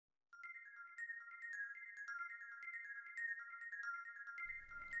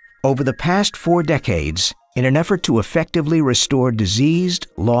Over the past 4 decades, in an effort to effectively restore diseased,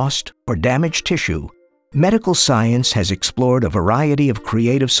 lost, or damaged tissue, medical science has explored a variety of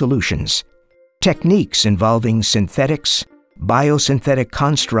creative solutions. Techniques involving synthetics, biosynthetic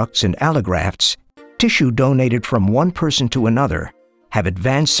constructs, and allografts, tissue donated from one person to another, have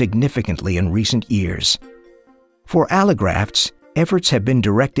advanced significantly in recent years. For allografts, efforts have been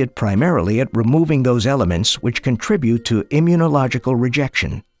directed primarily at removing those elements which contribute to immunological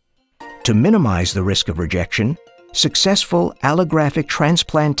rejection. To minimize the risk of rejection, successful allographic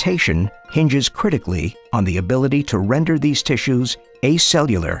transplantation hinges critically on the ability to render these tissues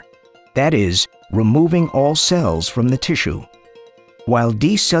acellular, that is, removing all cells from the tissue. While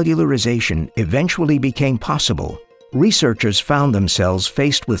decellularization eventually became possible, researchers found themselves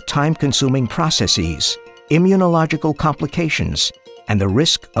faced with time-consuming processes, immunological complications, and the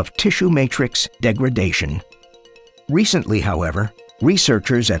risk of tissue matrix degradation. Recently, however,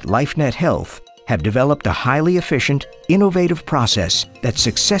 researchers at LifeNet Health have developed a highly efficient, innovative process that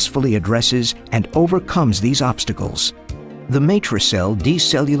successfully addresses and overcomes these obstacles. The Matracell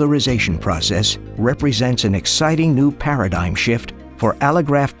decellularization process represents an exciting new paradigm shift for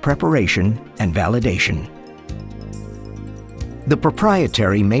allograft preparation and validation. The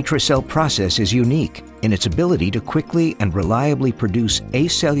proprietary Matracell process is unique in its ability to quickly and reliably produce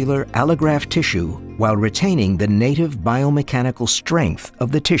acellular allograft tissue while retaining the native biomechanical strength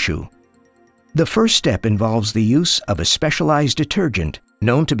of the tissue. The first step involves the use of a specialized detergent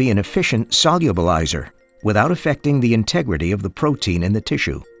known to be an efficient solubilizer without affecting the integrity of the protein in the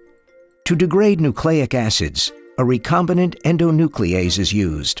tissue. To degrade nucleic acids, a recombinant endonuclease is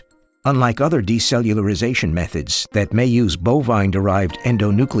used. Unlike other decellularization methods that may use bovine-derived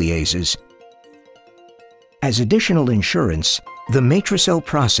endonucleases, as additional insurance, the Matracell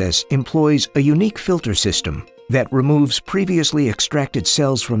process employs a unique filter system that removes previously extracted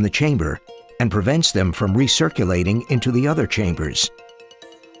cells from the chamber and prevents them from recirculating into the other chambers.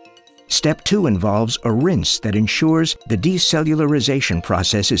 Step 2 involves a rinse that ensures the decellularization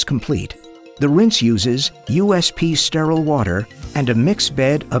process is complete. The rinse uses USP sterile water and a mixed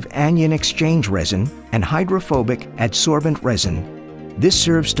bed of anion exchange resin and hydrophobic adsorbent resin. This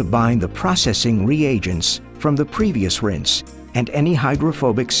serves to bind the processing reagents from the previous rinse and any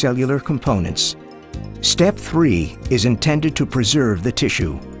hydrophobic cellular components. Step 3 is intended to preserve the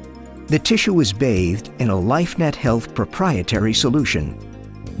tissue. The tissue is bathed in a LifeNet Health proprietary solution.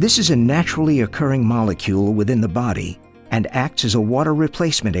 This is a naturally occurring molecule within the body and acts as a water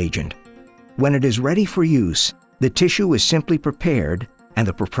replacement agent. When it is ready for use, the tissue is simply prepared and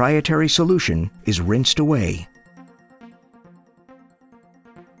the proprietary solution is rinsed away.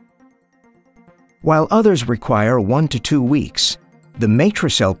 While others require 1 to 2 weeks, the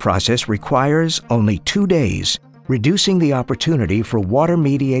Matracell process requires only 2 days, reducing the opportunity for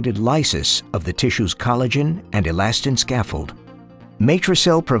water-mediated lysis of the tissue's collagen and elastin scaffold.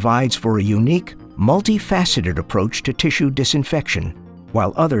 Matracell provides for a unique, multifaceted approach to tissue disinfection,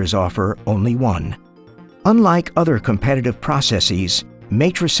 while others offer only one. Unlike other competitive processes,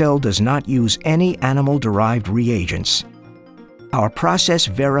 Matracell does not use any animal-derived reagents. Our process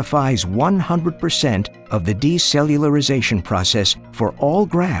verifies 100% of the decellularization process for all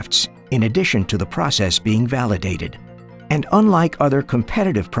grafts, in addition to the process being validated. And unlike other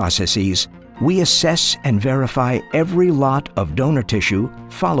competitive processes, we assess and verify every lot of donor tissue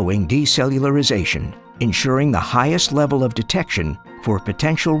following decellularization, ensuring the highest level of detection for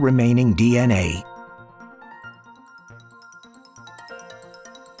potential remaining DNA.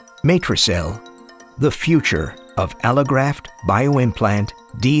 Matracell, the future of allograft bioimplant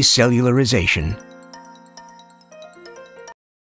decellularization.